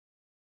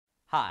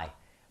Hi,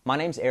 my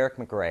name's Eric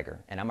McGregor,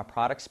 and I'm a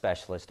product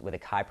specialist with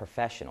Akai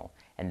Professional,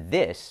 and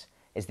this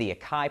is the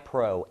Akai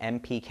Pro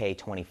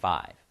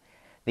MPK25.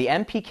 The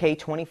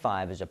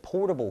MPK25 is a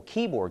portable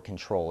keyboard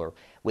controller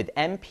with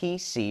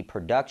MPC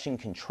production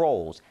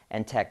controls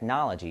and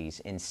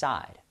technologies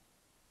inside.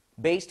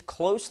 Based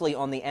closely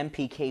on the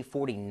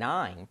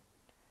MPK49,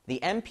 the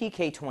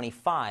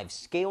MPK25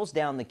 scales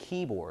down the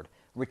keyboard,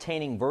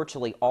 retaining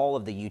virtually all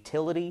of the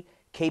utility,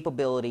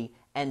 capability,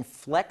 and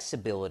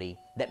flexibility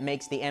that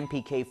makes the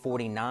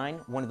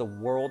MPK49 one of the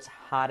world's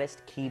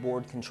hottest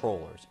keyboard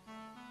controllers.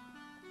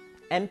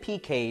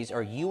 MPKs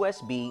are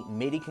USB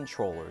MIDI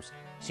controllers,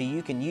 so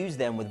you can use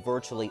them with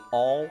virtually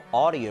all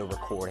audio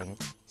recording,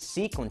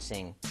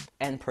 sequencing,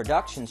 and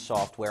production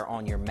software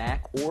on your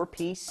Mac or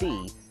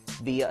PC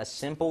via a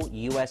simple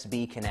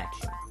USB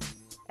connection.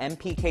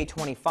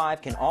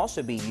 MPK25 can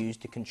also be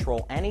used to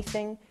control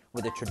anything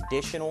with a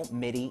traditional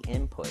MIDI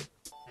input.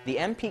 The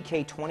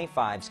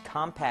MPK25's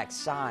compact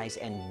size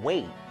and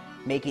weight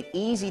make it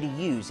easy to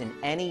use in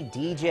any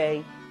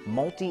DJ,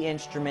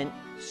 multi-instrument,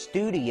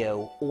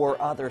 studio,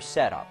 or other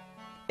setup.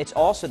 It's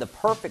also the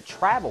perfect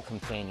travel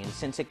companion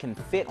since it can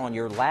fit on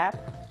your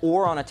lap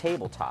or on a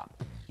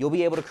tabletop. You'll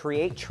be able to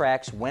create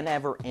tracks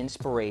whenever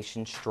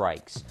inspiration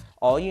strikes.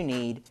 All you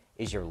need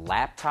is your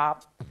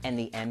laptop and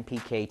the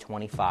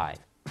MPK25.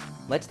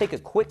 Let's take a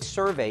quick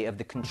survey of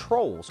the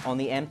controls on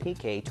the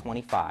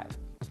MPK25.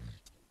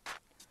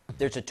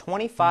 There's a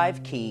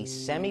 25-key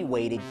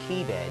semi-weighted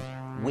key bed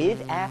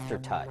with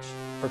aftertouch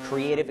for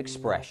creative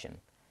expression.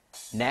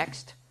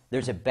 Next,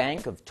 there's a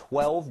bank of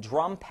 12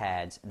 drum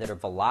pads that are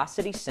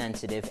velocity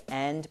sensitive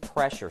and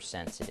pressure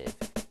sensitive.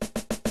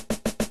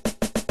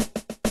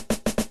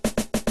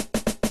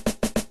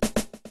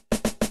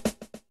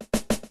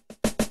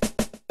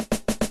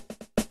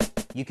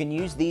 You can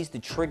use these to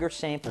trigger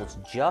samples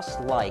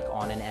just like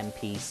on an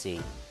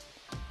MPC.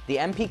 The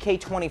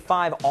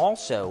MPK25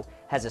 also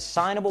has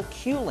assignable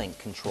Q-Link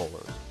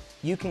controllers.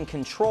 You can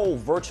control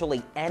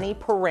virtually any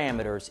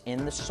parameters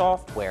in the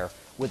software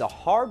with a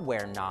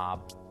hardware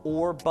knob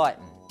or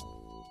button.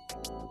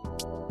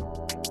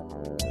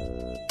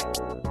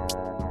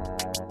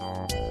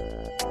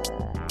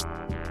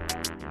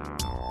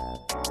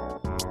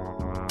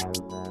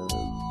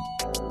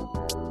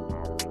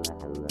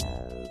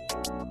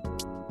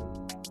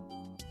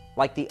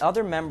 Like the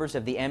other members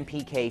of the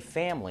MPK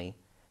family,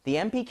 the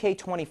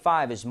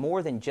MPK25 is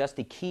more than just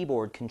a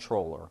keyboard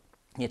controller.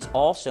 It's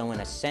also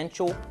an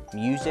essential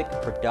music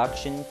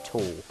production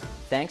tool,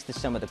 thanks to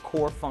some of the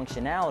core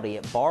functionality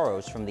it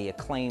borrows from the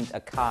acclaimed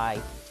Akai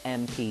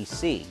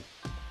MPC.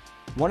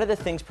 One of the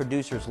things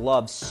producers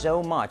love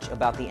so much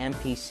about the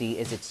MPC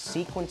is its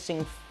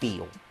sequencing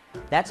feel.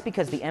 That's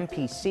because the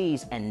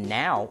MPCs, and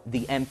now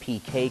the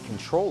MPK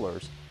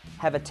controllers,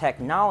 have a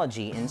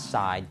technology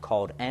inside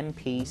called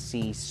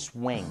MPC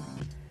Swing.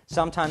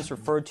 Sometimes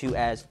referred to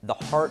as the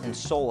heart and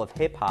soul of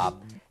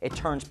hip-hop, it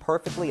turns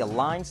perfectly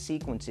aligned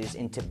sequences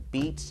into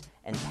beats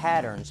and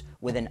patterns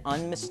with an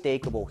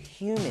unmistakable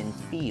human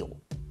feel.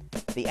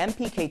 The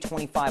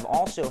MPK25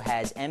 also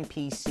has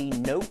MPC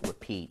Note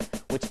Repeat,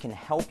 which can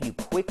help you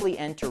quickly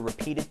enter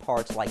repeated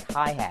parts like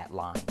hi-hat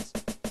lines.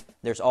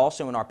 There's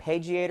also an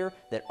arpeggiator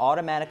that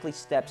automatically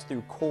steps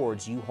through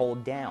chords you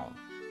hold down.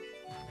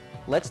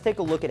 Let's take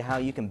a look at how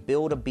you can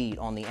build a beat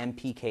on the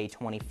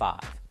MPK25.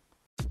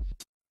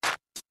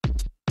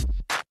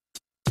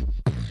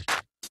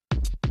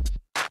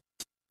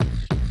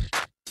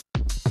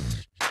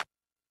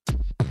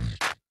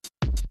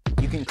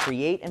 You can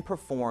create and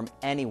perform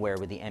anywhere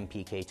with the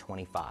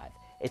MPK25.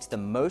 It's the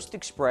most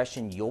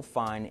expression you'll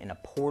find in a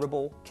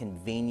portable,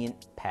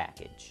 convenient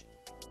package.